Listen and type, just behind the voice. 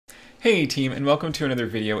Hey team, and welcome to another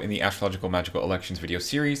video in the Astrological Magical Elections video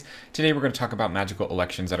series. Today we're going to talk about magical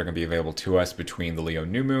elections that are going to be available to us between the Leo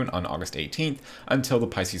New Moon on August 18th until the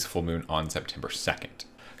Pisces Full Moon on September 2nd.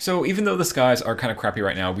 So even though the skies are kind of crappy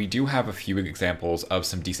right now, we do have a few examples of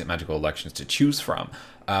some decent magical elections to choose from.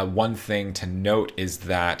 One thing to note is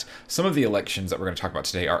that some of the elections that we're going to talk about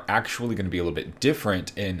today are actually going to be a little bit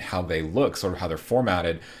different in how they look, sort of how they're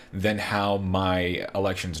formatted, than how my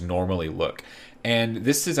elections normally look. And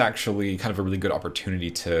this is actually kind of a really good opportunity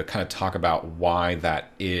to kind of talk about why that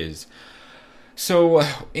is. So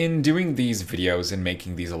in doing these videos and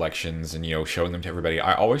making these elections and, showing them to everybody,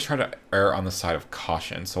 I always try to err on the side of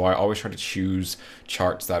caution. So I always try to choose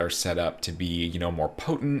charts that are set up to be, more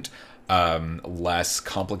potent, less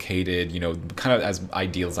complicated, kind of as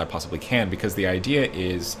ideal as I possibly can, because the idea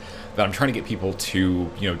is that I'm trying to get people to,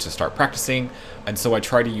 to start practicing. And so I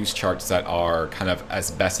try to use charts that are kind of as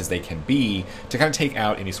best as they can be to kind of take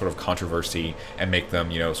out any sort of controversy and make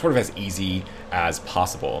them, sort of as easy as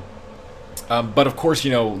possible. But of course,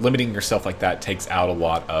 limiting yourself like that takes out a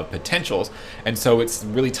lot of potentials. And so it's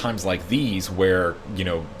really times like these where,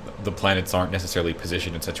 the planets aren't necessarily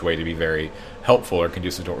positioned in such a way to be very helpful or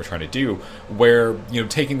conducive to what we're trying to do, where,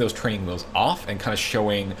 taking those training wheels off and kind of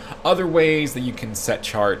showing other ways that you can set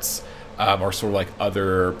charts or sort of like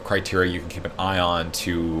other criteria you can keep an eye on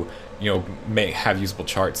to, have usable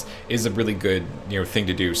charts is a really good, thing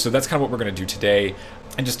to do. So that's kind of what we're going to do today.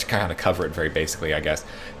 And just to kind of cover it very basically, I guess,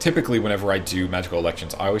 typically whenever I do magical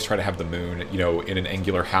elections, I always try to have the moon, in an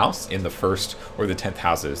angular house in the 1st or the 10th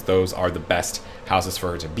houses. Those are the best houses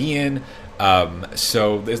for her to be in.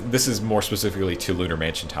 So this is more specifically to Lunar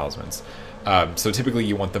Mansion talismans. So typically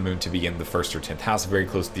you want the moon to be in the 1st or 10th house, very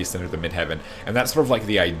close to the ascendant of the midheaven. And that's sort of like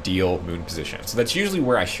the ideal moon position. So that's usually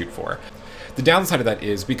where I shoot for. The downside of that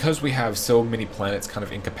is because we have so many planets kind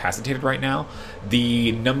of incapacitated right now,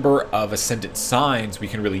 the number of ascendant signs we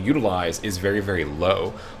can really utilize is very, very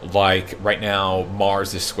low. Like right now,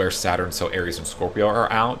 Mars is square Saturn, so Aries and Scorpio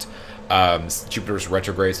are out. Jupiter's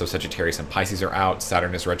retrograde, so Sagittarius and Pisces are out.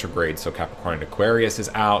 Saturn is retrograde, so Capricorn and Aquarius is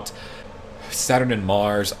out. Saturn and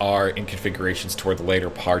Mars are in configurations toward the later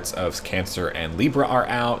parts of Cancer and Libra are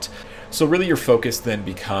out. So really your focus then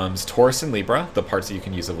becomes Taurus and Libra, the parts that you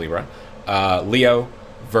can use of Libra, Leo,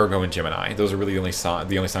 Virgo, and Gemini. Those are really the only signs in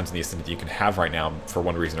the ascendant that you can have right now for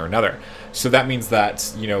one reason or another. So that means that,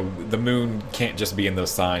 the moon can't just be in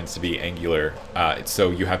those signs to be angular,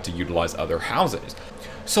 so you have to utilize other houses.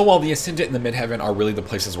 So while the ascendant and the midheaven are really the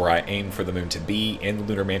places where I aim for the moon to be in the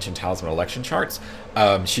Lunar Mansion talisman election charts,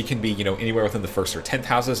 she can be, anywhere within the 1st or 10th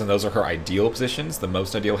houses, and those are her ideal positions, the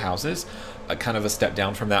most ideal houses. Kind of a step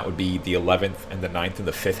down from that would be the 11th and the 9th and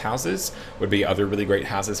the 5th houses would be other really great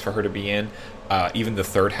houses for her to be in. Even the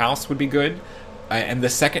 3rd house would be good. And the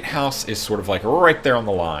 2nd house is sort of like right there on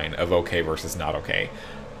the line of okay versus not okay.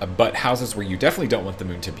 But houses where you definitely don't want the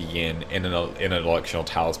moon to be in an electional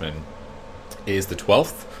talisman is the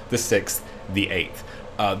 12th, the 6th, the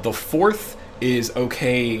 8th. The 4th is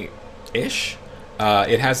okay-ish.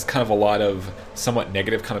 It has kind of a lot of somewhat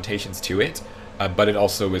negative connotations to it, but it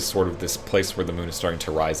also is sort of this place where the moon is starting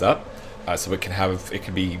to rise up. So it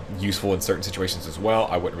can be useful in certain situations as well.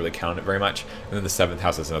 I wouldn't really count it very much. And then the 7th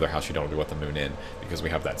house is another house you don't really want the moon in because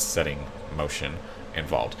we have that setting motion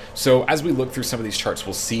involved. So as we look through some of these charts,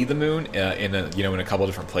 we'll see the moon in a couple of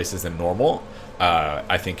different places than normal.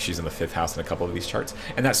 I think she's in the 5th house in a couple of these charts,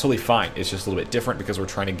 and that's totally fine. It's just a little bit different because we're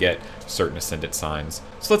trying to get certain ascendant signs.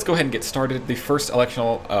 So let's go ahead and get started. The first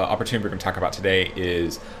electional opportunity we're going to talk about today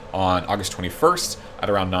is on August 21st at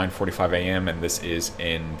around 9:45 a.m. and this is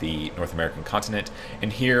in the North American continent.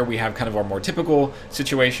 And here we have kind of our more typical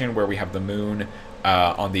situation where we have the moon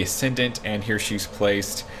on the ascendant, and here she's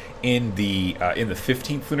placed in the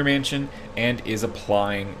 15th lunar mansion and is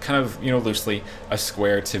applying kind of loosely a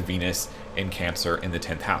square to Venus in Cancer in the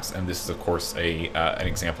 10th house. And this is of course an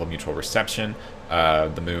example of mutual reception.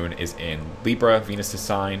 The moon is in Libra, Venus's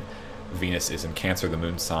sign. Venus is in Cancer, the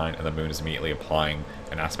moon's sign, and the moon is immediately applying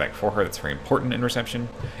an aspect for her that's very important in reception.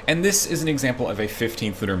 And this is an example of a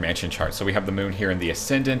 15th lunar mansion chart. So we have the moon here in the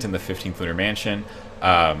ascendant in the 15th lunar mansion.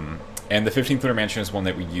 And the 15th lunar mansion is one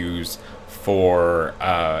that we use for,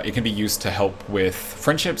 it can be used to help with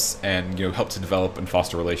friendships and, help to develop and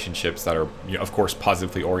foster relationships that are, of course,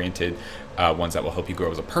 positively oriented, ones that will help you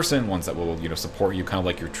grow as a person, ones that will, support you, kind of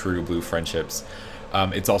like your true blue friendships.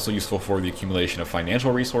 It's also useful for the accumulation of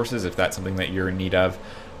financial resources if that's something that you're in need of.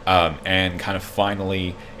 And kind of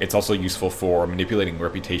finally, it's also useful for manipulating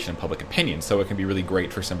reputation and public opinion. So it can be really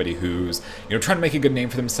great for somebody who's, trying to make a good name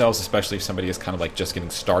for themselves, especially if somebody is kind of like just getting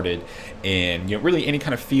started in, really any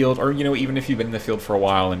kind of field, or, even if you've been in the field for a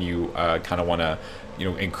while and you kind of want to,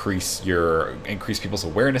 increase people's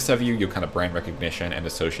awareness of you, kind of brand recognition, and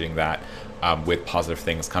associating that with positive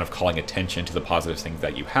things, kind of calling attention to the positive things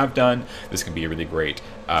that you have done. This can be a really great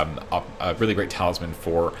talisman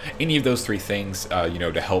for any of those three things,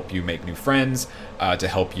 to help you make new friends, to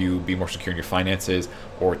help you be more secure in your finances,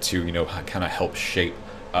 or to, kind of help shape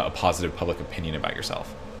a positive public opinion about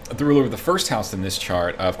yourself. The ruler of the first house in this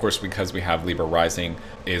chart, of course, because we have Libra rising,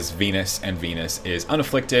 is Venus, and Venus is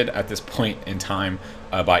unafflicted at this point in time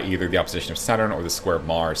by either the opposition of Saturn or the square of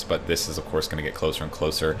Mars, but this is, of course, going to get closer and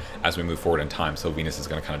closer as we move forward in time, so Venus is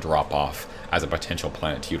going to kind of drop off as a potential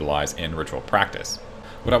planet to utilize in ritual practice.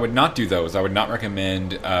 What I would not do, though, is I would not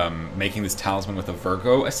recommend making this talisman with a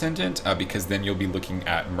Virgo ascendant, because then you'll be looking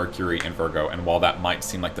at Mercury and Virgo, and while that might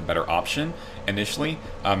seem like the better option initially,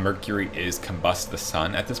 Mercury is combust the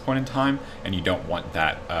sun at this point in time, and you don't want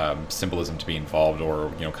that symbolism to be involved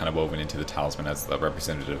or, kind of woven into the talisman as the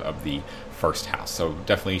representative of the first house. So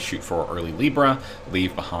definitely shoot for early Libra,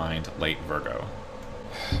 leave behind late Virgo.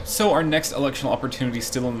 So our next electional opportunity,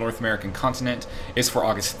 still in the North American continent, is for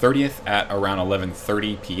August 30th at around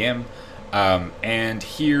 11:30 p.m. And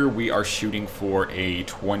here we are shooting for a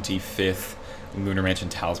 25th Lunar Mansion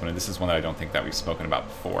talisman, and this is one that I don't think that we've spoken about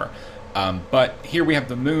before. But here we have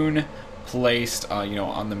the moon placed,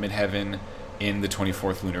 on the midheaven in the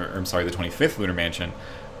 25th Lunar Mansion.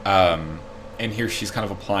 And here she's kind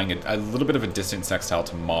of applying a little bit of a distant sextile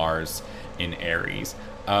to Mars in Aries.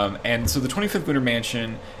 And so the 25th Lunar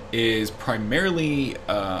Mansion is primarily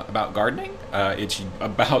about gardening. It's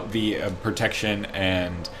about the protection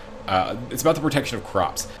and it's about the protection of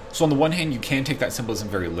crops. So on the one hand, you can take that symbolism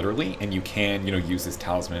very literally, and you can, use this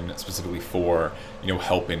talisman specifically for,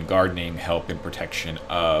 help in gardening, help in protection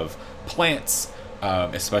of plants,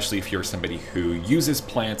 especially if you're somebody who uses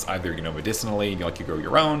plants either, medicinally, like you grow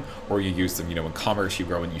your own, or you use them, in commerce, you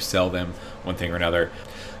grow and you sell them, one thing or another.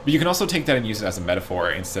 But you can also take that and use it as a metaphor.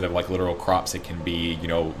 Instead of like literal crops, it can be,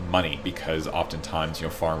 money, because oftentimes,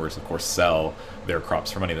 farmers, of course, sell their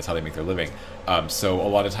crops for money. That's how they make their living. So a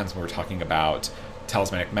lot of times when we're talking about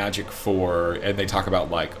talismanic magic and they talk about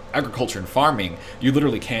like agriculture and farming, you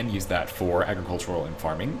literally can use that for agricultural and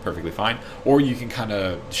farming, perfectly fine. Or you can kind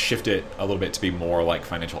of shift it a little bit to be more like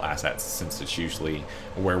financial assets, since it's usually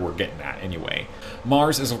where we're getting at anyway.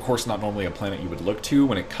 Mars is, of course, not normally a planet you would look to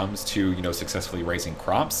when it comes to, successfully raising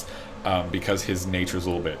crops, because his nature is a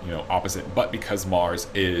little bit, opposite. But because Mars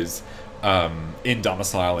is in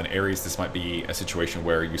domicile in Aries, this might be a situation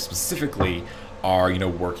where you specifically are,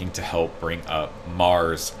 working to help bring up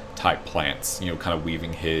Mars-type plants, kind of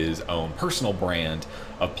weaving his own personal brand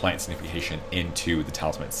of plant signification into the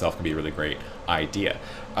talisman itself can be a really great idea.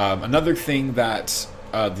 Another thing that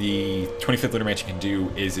the 25th Lunar Mansion can do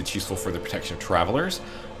is it's useful for the protection of travelers.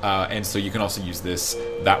 And so you can also use this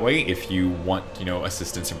that way if you want,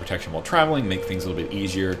 assistance and protection while traveling, make things a little bit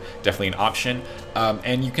easier, definitely an option.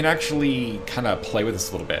 And you can actually kind of play with this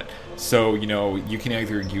a little bit. So, you can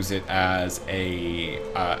either use it as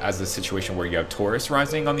a situation where you have Taurus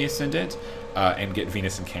rising on the ascendant, and get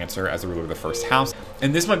Venus in Cancer as the ruler of the first house.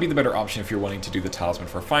 And this might be the better option if you're wanting to do the talisman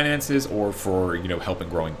for finances or for, help in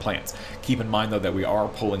growing plants. Keep in mind, though, that we are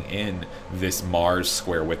pulling in this Mars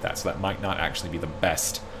square with that, so that might not actually be the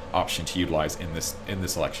best option to utilize in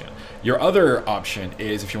this election. Your other option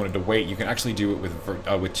is, if you wanted to wait, you can actually do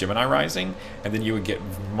it with Gemini rising, and then you would get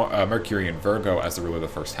Mercury and Virgo as the ruler of the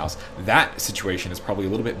first house. That situation is probably a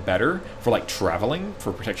little bit better for like traveling,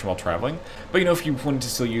 for protection while traveling. But if you wanted to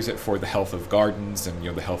still use it for the health of gardens and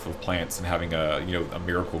the health of plants and having a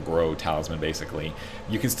miracle grow talisman, basically,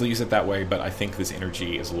 you can still use it that way. But I think this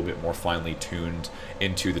energy is a little bit more finely tuned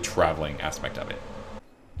into the traveling aspect of it.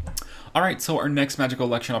 All right, so our next magical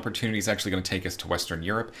election opportunity is actually going to take us to Western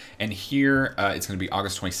Europe, and here it's going to be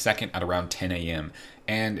August 22nd at around 10 a.m.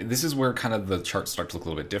 And this is where kind of the charts start to look a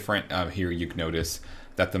little bit different. Here you can notice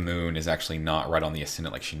that the moon is actually not right on the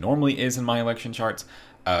ascendant like she normally is in my election charts.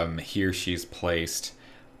 Here she's placed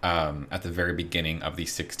at the very beginning of the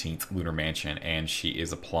 16th Lunar Mansion, and she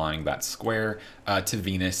is applying that square to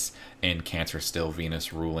Venus in Cancer, still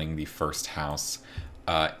Venus ruling the first house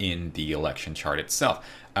in the election chart itself.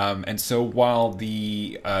 And so while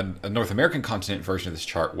the North American continent version of this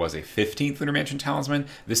chart was a 15th Lunar Mansion talisman,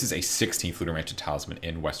 this is a 16th Lunar Mansion talisman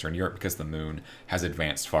in Western Europe because the moon has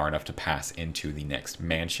advanced far enough to pass into the next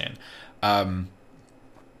mansion.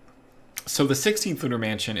 So the 16th Lunar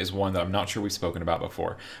Mansion is one that I'm not sure we've spoken about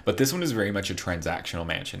before, but this one is very much a transactional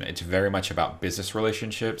mansion. It's very much about business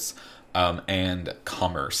relationships and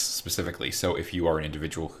commerce specifically. So if you are an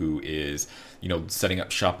individual who is, setting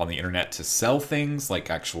up shop on the internet to sell things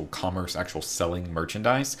like actual commerce, actual selling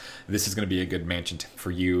merchandise, this is going to be a good mansion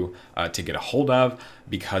for you to get a hold of,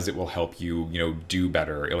 because it will help you, do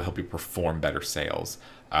better. It'll help you perform better sales.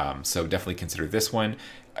 So definitely consider this one.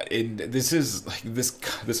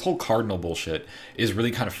 This whole cardinal bullshit is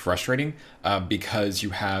really kind of frustrating because you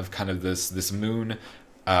have kind of this moon.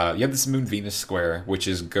 You have this Moon Venus square, which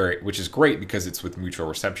is great because it's with mutual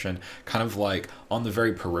reception, kind of like on the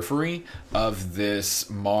very periphery of this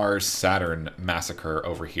Mars Saturn massacre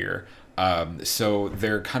over here. So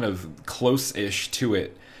they're kind of close-ish to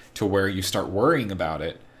it, to where you start worrying about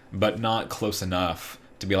it, but not close enough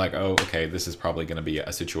to be like, oh, okay, this is probably going to be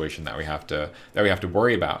a situation that we have to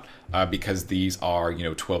worry about, because these are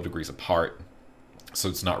 12 degrees apart, so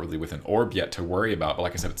it's not really within orb yet to worry about. But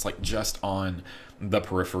like I said, it's like just on the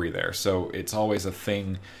periphery there, so it's always a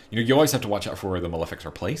thing. You always have to watch out for where the malefics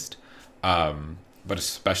are placed, but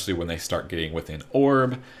especially when they start getting within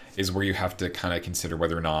orb is where you have to kind of consider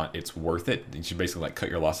whether or not it's worth it. You should basically like cut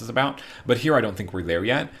your losses about. But here I don't think we're there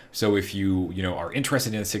yet. So if you are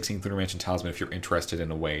interested in the 16th Lunar Mansion talisman, if you're interested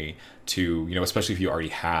in a way to, especially if you already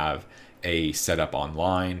have a setup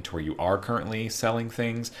online to where you are currently selling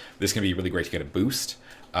things, this can be really great to get a boost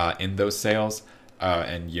in those sales.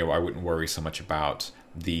 And I wouldn't worry so much about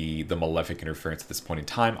the malefic interference at this point in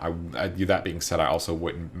time. That being said, I also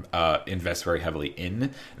wouldn't invest very heavily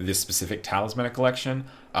in this specific talismanic collection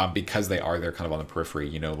because they are there kind of on the periphery.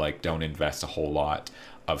 Like, don't invest a whole lot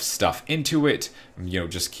of stuff into it.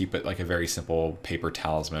 Just keep it like a very simple paper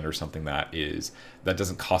talisman or something that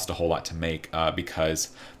doesn't cost a whole lot to make, because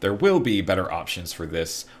there will be better options for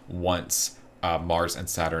this once Mars and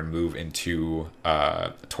Saturn move into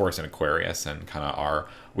Taurus and Aquarius, and kind of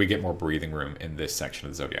we get more breathing room in this section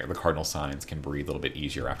of the zodiac. The cardinal signs can breathe a little bit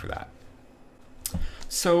easier after that.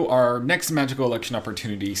 So our next magical election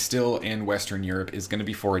opportunity, still in Western Europe, is going to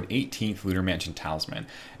be for an 18th Lunar Mansion talisman.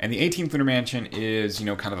 And the 18th Lunar Mansion is,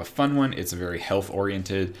 kind of a fun one. It's very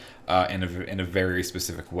health-oriented in a very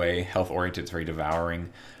specific way. Health-oriented, it's very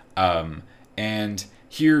devouring. And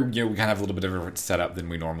here, we kind of have a little bit of a setup than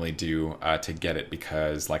we normally do to get it,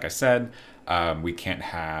 because, like I said, we can't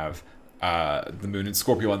have the moon in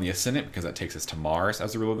Scorpio on the ascendant, because that takes us to Mars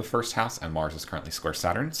as the ruler of the first house, and Mars is currently square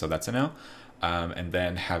Saturn, so that's a no. And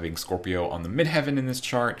then having Scorpio on the midheaven in this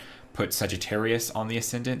chart puts Sagittarius on the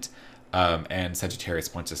ascendant, and Sagittarius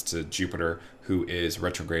points us to Jupiter, who is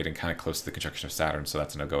retrograde and kind of close to the conjunction of Saturn, so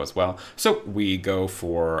that's a no-go as well. So we go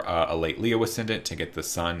for a late Leo ascendant to get the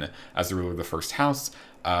sun as the ruler of the first house.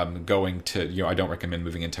 Going to, I don't recommend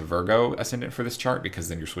moving into Virgo ascendant for this chart, because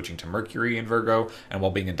then you're switching to Mercury in Virgo, and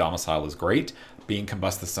while being in domicile is great, being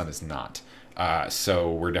combust the sun is not.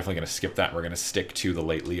 So we're definitely going to skip that. We're going to stick to the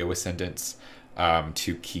late Leo ascendants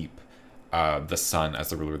to keep the sun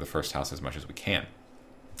as the ruler of the first house as much as we can.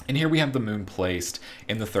 And here we have the moon placed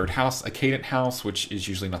in the third house, a cadent house, which is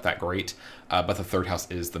usually not that great, but the third house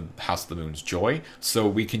is the house of the moon's joy, so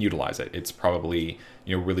we can utilize it. It's probably,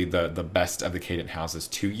 really the best of the cadent houses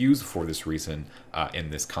to use for this reason in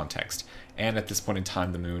this context. And at this point in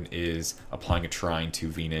time, the moon is applying a trine to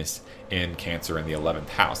Venus in Cancer in the 11th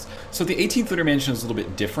house. So the 18th Lunar Mansion is a little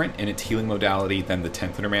bit different in its healing modality than the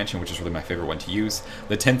 10th Lunar Mansion, which is really my favorite one to use.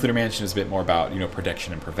 The 10th Lunar Mansion is a bit more about,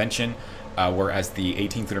 protection and prevention, whereas the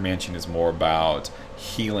 18th Lunar Mansion is more about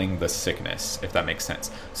healing the sickness, if that makes sense.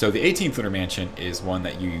 So the 18th Lunar Mansion is one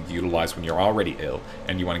that you utilize when you're already ill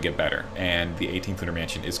and you want to get better. And the 18th Lunar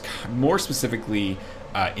Mansion is more specifically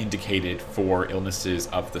indicated for illnesses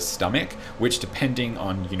of the stomach, which, depending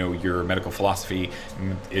on your medical philosophy,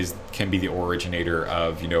 can be the originator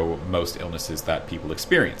of most illnesses that people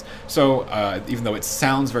experience. So even though it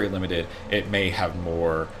sounds very limited, it may have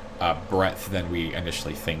more breadth than we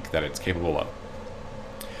initially think that it's capable of.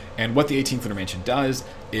 And what the 18th Lunar Mansion does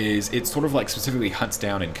is it sort of like specifically hunts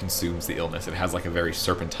down and consumes the illness. It has like a very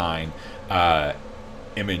serpentine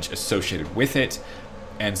image associated with it.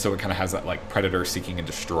 And so it kind of has that like predator seeking and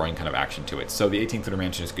destroying kind of action to it. So the 18th Lunar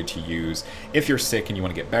Mansion is good to use if you're sick and you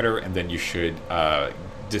want to get better, and then you should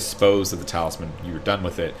dispose of the talisman. You're done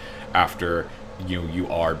with it after you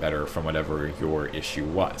are better from whatever your issue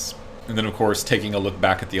was. And then, of course, taking a look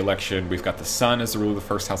back at the election, we've got the sun as the ruler of the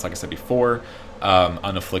first house, like I said before,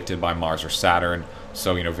 unafflicted by Mars or Saturn,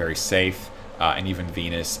 so, very safe. And even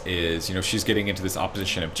Venus is, she's getting into this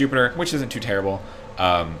opposition of Jupiter, which isn't too terrible.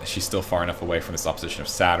 She's still far enough away from this opposition of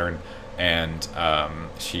Saturn, and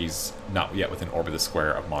she's not yet within orbit of the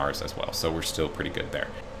square of Mars as well, so we're still pretty good there.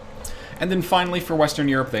 And then finally for Western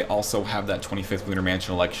Europe, they also have that 25th Lunar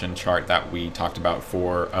Mansion election chart that we talked about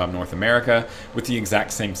for North America, with the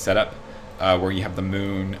exact same setup, where you have the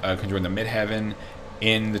moon conjoined the midheaven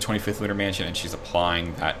in the 25th Lunar Mansion, and she's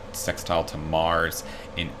applying that sextile to Mars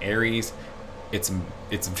in Aries. It's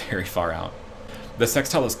very far out. The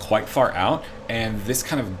sextile is quite far out, and this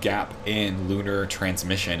kind of gap in lunar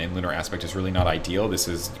transmission and lunar aspect is really not ideal. This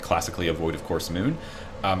is classically a void of course moon.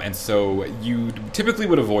 And so you typically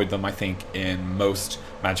would avoid them, I think, in most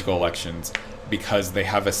magical elections, because they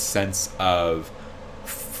have a sense of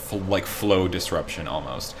like flow disruption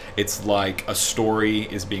almost. It's like a story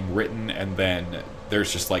is being written and then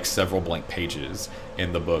there's just like several blank pages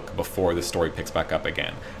in the book before the story picks back up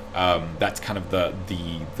again. That's kind of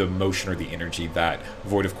the motion or the energy that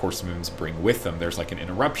void of course moons bring with them. There's like an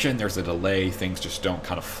interruption, there's a delay, things just don't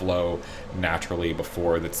kind of flow naturally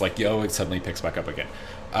before that's like, yo, it suddenly picks back up again.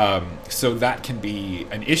 So that can be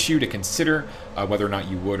an issue to consider, whether or not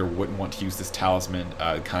you would or wouldn't want to use this talisman.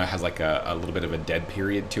 It kind of has like a little bit of a dead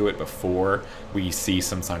period to it before we see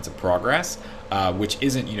some signs of progress, which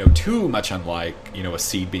isn't, too much unlike, a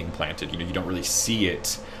seed being planted. You don't really see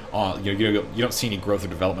it. You don't see any growth or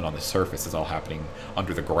development on the surface. It's all happening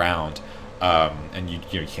under the ground, and you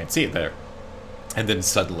can't see it there. And then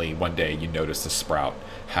suddenly one day you notice the sprout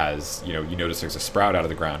has, you notice there's a sprout out of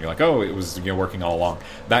the ground. You're like, oh, it was working all along.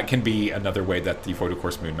 That can be another way that the void of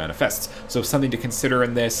course moon manifests. So something to consider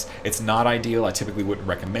in this. It's not ideal. I typically wouldn't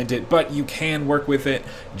recommend it, but you can work with it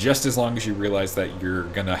just as long as you realize that you're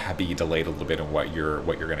gonna be delayed a little bit on what you're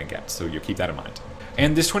gonna get. So you keep that in mind.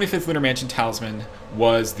 And this 25th Lunar Mansion talisman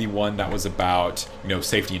was the one that was about,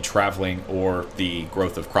 safety in traveling or the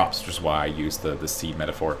growth of crops, which is why I used the seed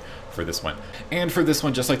metaphor for this one. And for this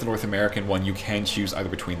one, just like the North American one, you can choose either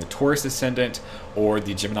between the Taurus ascendant or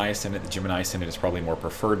the Gemini ascendant. The Gemini ascendant is probably more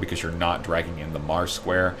preferred because you're not dragging in the Mars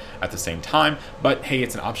square at the same time. But hey,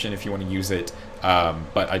 it's an option if you want to use it.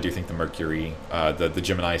 But I do think the Mercury, the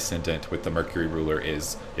Gemini ascendant with the Mercury ruler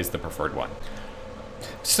is the preferred one.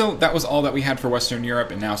 So that was all that we had for Western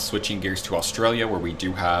Europe, and now switching gears to Australia, where we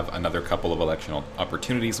do have another couple of electional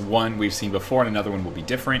opportunities. One we've seen before, and another one will be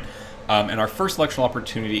different. And our first electional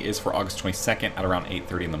opportunity is for August 22nd at around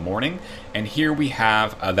 8:30 in the morning. And here we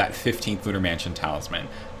have that 15th Lunar Mansion talisman.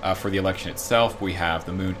 For the election itself, we have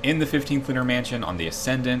the moon in the 15th Lunar Mansion on the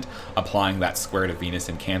ascendant, applying that square to Venus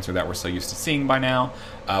in Cancer that we're so used to seeing by now,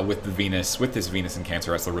 with this Venus in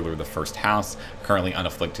Cancer as the ruler of the first house, currently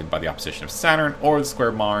unafflicted by the opposition of Saturn or the square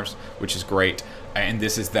of Mars, which is great. And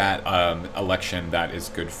this is that election that is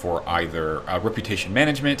good for either reputation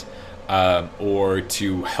management or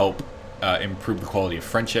to help improve the quality of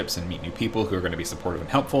friendships and meet new people who are going to be supportive and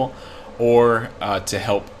helpful, or to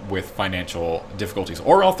help with financial difficulties,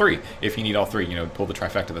 or all three. If you need all three, pull the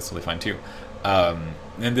trifecta, that's totally fine too.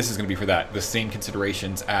 And this is going to be for that. The same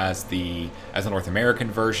considerations as the North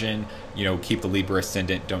American version. Keep the Libra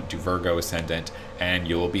ascendant, don't do Virgo ascendant, and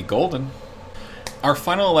you'll be golden. Our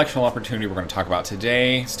final electional opportunity we're going to talk about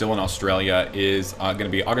today, still in Australia, is going to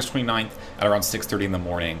be August 29th at around 6:30 in the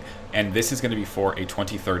morning. And this is going to be for a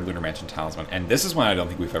 23rd Lunar Mansion talisman. And this is one I don't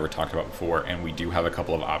think we've ever talked about before, and we do have a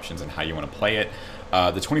couple of options on how you want to play it.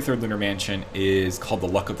 The 23rd Lunar Mansion is called the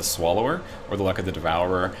Luck of the Swallower, or the Luck of the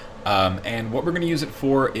Devourer. And what we're going to use it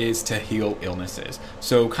for is to heal illnesses.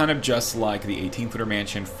 So kind of just like the 18th Lunar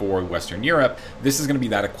Mansion for Western Europe, this is going to be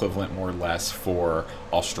that equivalent more or less for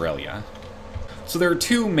Australia. So there are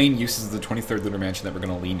two main uses of the 23rd Lunar Mansion that we're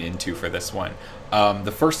going to lean into for this one.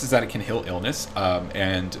 The first is that it can heal illness,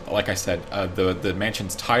 and like I said, the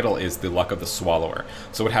mansion's title is the Luck of the Swallower.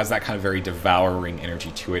 So it has that kind of very devouring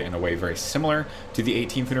energy to it in a way very similar to the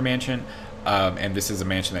 18th Lunar Mansion. And this is a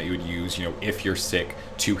mansion that you would use, if you're sick,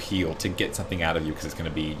 to heal, to get something out of you, because it's going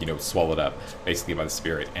to be, swallowed up basically by the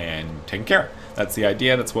spirit and taken care of. That's the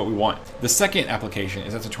idea. That's what we want. The second application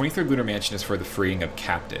is that the 23rd Lunar Mansion is for the freeing of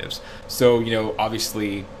captives. So,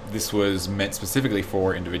 obviously this was meant specifically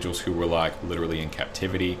for individuals who were like literally in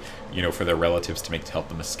captivity, for their relatives to help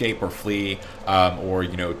them escape or flee, or,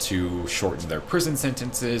 to shorten their prison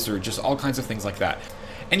sentences, or just all kinds of things like that.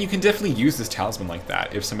 And you can definitely use this talisman like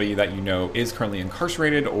that if somebody that is currently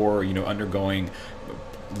incarcerated or, undergoing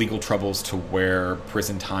legal troubles to where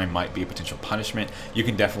prison time might be a potential punishment. You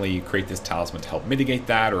can definitely create this talisman to help mitigate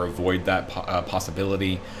that or avoid that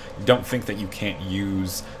possibility. Don't think that you can't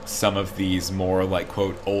use some of these more like,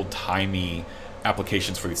 quote, old-timey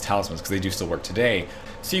applications for these talismans, because they do still work today.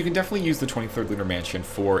 So you can definitely use the 23rd Lunar Mansion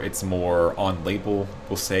for its more on-label,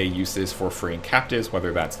 we'll say, uses for freeing captives,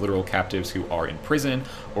 whether that's literal captives who are in prison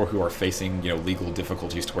or who are facing, legal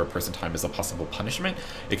difficulties to where prison time is a possible punishment.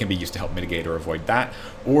 It can be used to help mitigate or avoid that,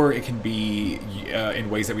 or it can be in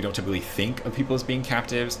ways that we don't typically think of people as being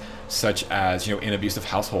captives, such as, in abusive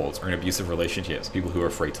households or in abusive relationships, people who are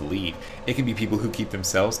afraid to leave. It can be people who keep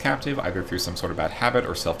themselves captive, either through some sort of bad habit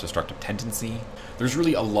or self-destructive tendency. There's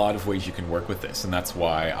really a lot of ways you can work with this, and that's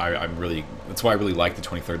why I really like the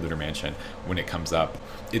 23rd Lunar Mansion when it comes up.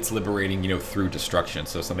 It's liberating, through destruction,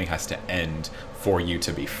 so something has to end for you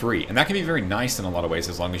to be free. And that can be very nice in a lot of ways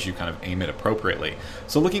as long as you kind of aim it appropriately.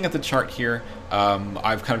 So looking at the chart here,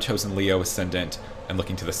 I've kind of chosen Leo Ascendant and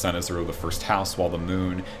looking to the Sun as the ruler of the first house, while the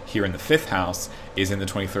Moon here in the 5th house is in the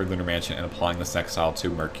 23rd Lunar Mansion and applying the sextile to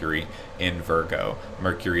Mercury in Virgo.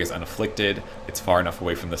 Mercury is unafflicted, it's far enough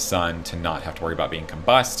away from the Sun to not have to worry about being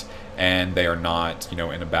combust, and they are not, in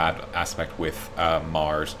a bad aspect with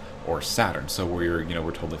Mars or Saturn, so we're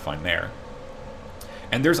totally fine there.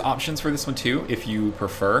 And there's options for this one too. If you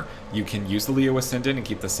prefer, you can use the Leo Ascendant and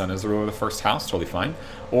keep the Sun as the ruler of the first house, totally fine.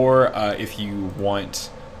 Or if you want,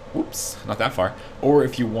 whoops, not that far. Or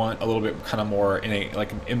if you want a little bit kind of more a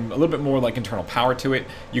little bit more like internal power to it,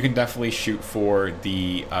 you can definitely shoot for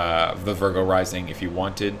the Virgo rising if you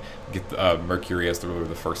wanted. Get Mercury as the ruler of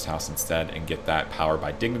the first house instead and get that power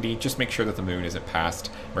by dignity. Just make sure that the Moon isn't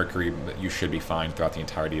past Mercury, but you should be fine throughout the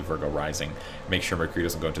entirety of Virgo rising. Make sure Mercury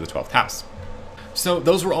doesn't go into the 12th house. So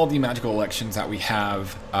those were all the magical elections that we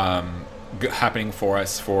have happening for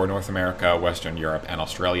us for North America, Western Europe, and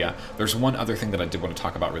Australia. There's one other thing that I did want to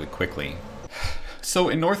talk about really quickly. So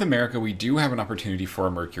in North America, we do have an opportunity for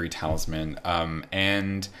a Mercury talisman,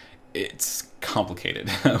 and it's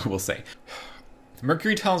complicated, we'll say.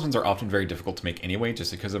 Mercury talismans are often very difficult to make anyway,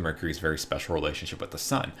 just because of Mercury's very special relationship with the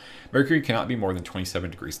Sun. Mercury cannot be more than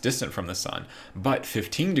 27 degrees distant from the Sun, but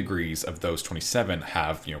 15 degrees of those 27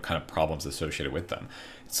 have, kind of problems associated with them.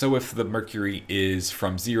 So if the Mercury is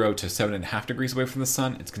from 0 to 7.5 degrees away from the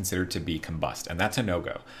Sun, it's considered to be combust, and that's a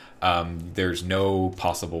no-go. There's no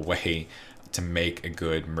possible way to make a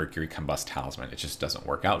good Mercury combust talisman. It just doesn't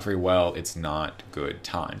work out very well. It's not good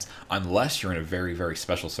times. Unless you're in a very, very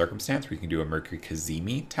special circumstance where you can do a Mercury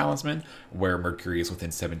Cazimi talisman, where Mercury is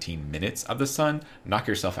within 17 minutes of the Sun, knock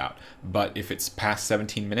yourself out. But if it's past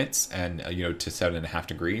 17 minutes and, to 7.5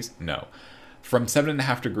 degrees, no. From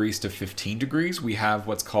 7.5 degrees to 15 degrees, we have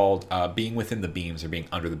what's called being within the beams or being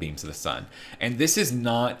under the beams of the Sun. And this is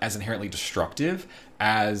not as inherently destructive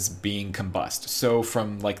as being combust. So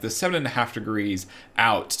from like the 7.5 degrees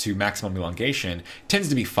out to maximum elongation tends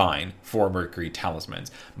to be fine for Mercury talismans.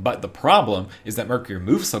 But the problem is that Mercury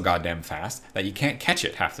moves so goddamn fast that you can't catch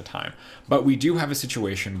it half the time. But we do have a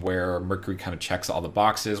situation where Mercury kind of checks all the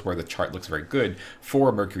boxes, where the chart looks very good for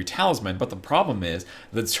a Mercury talisman. But the problem is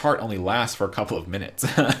the chart only lasts for a couple of minutes.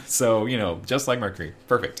 So, just like Mercury.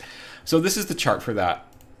 Perfect. So this is the chart for that.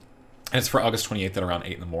 And it's for August 28th at around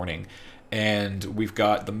 8 in the morning. And we've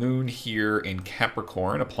got the Moon here in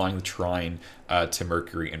Capricorn applying the trine to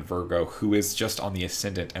Mercury in Virgo, who is just on the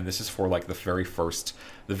ascendant. And this is for like the very first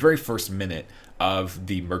minute of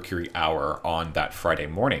the Mercury hour on that Friday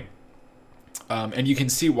morning. And you can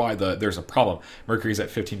see why there's a problem. Mercury's at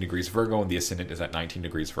 15 degrees Virgo and the ascendant is at 19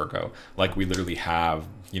 degrees Virgo. Like we literally have,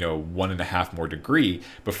 1.5 more degree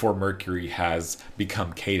before Mercury has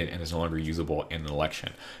become cadent and is no longer usable in an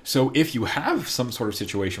election. So if you have some sort of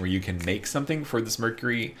situation where you can make something for this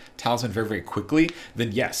Mercury talisman very, very quickly,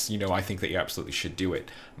 then yes, I think that you absolutely should do it.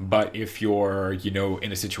 But if you're,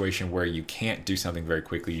 in a situation where you can't do something very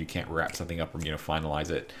quickly, you can't wrap something up or, finalize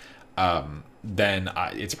it, then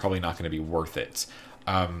it's probably not going to be worth it.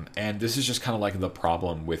 And this is just kind of like the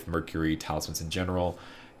problem with Mercury talismans in general.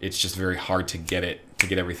 It's just very hard to get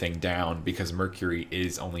everything down because Mercury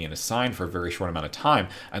is only in a sign for a very short amount of time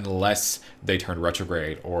unless they turn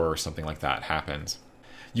retrograde or something like that happens.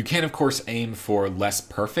 You can, of course, aim for less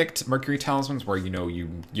perfect Mercury talismans where,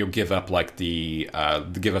 you'll give up like give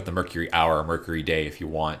up the Mercury hour or Mercury day if you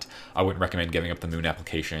want. I wouldn't recommend giving up the Moon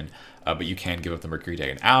application, but you can give up the Mercury day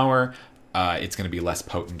an hour. It's going to be less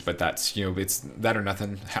potent, but that's, it's that or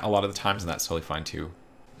nothing a lot of the times, and that's totally fine too.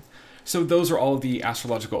 So those are all the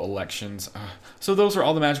astrological elections. So those are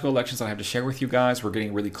all the magical elections that I have to share with you guys. We're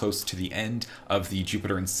getting really close to the end of the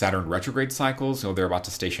Jupiter and Saturn retrograde cycles. So they're about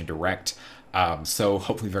to station direct So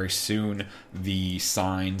hopefully very soon the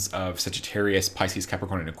signs of Sagittarius, Pisces,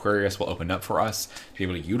 Capricorn, and Aquarius will open up for us to be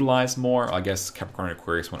able to utilize more. I guess Capricorn and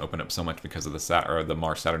Aquarius won't open up so much because of the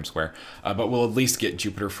Mars-Saturn square, but we'll at least get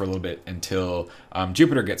Jupiter for a little bit until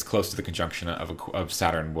Jupiter gets close to the conjunction of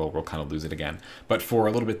Saturn. We'll kind of lose it again. But for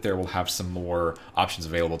a little bit there, we'll have some more options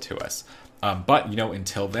available to us. But,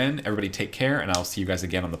 until then, everybody take care, and I'll see you guys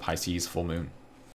again on the Pisces full moon.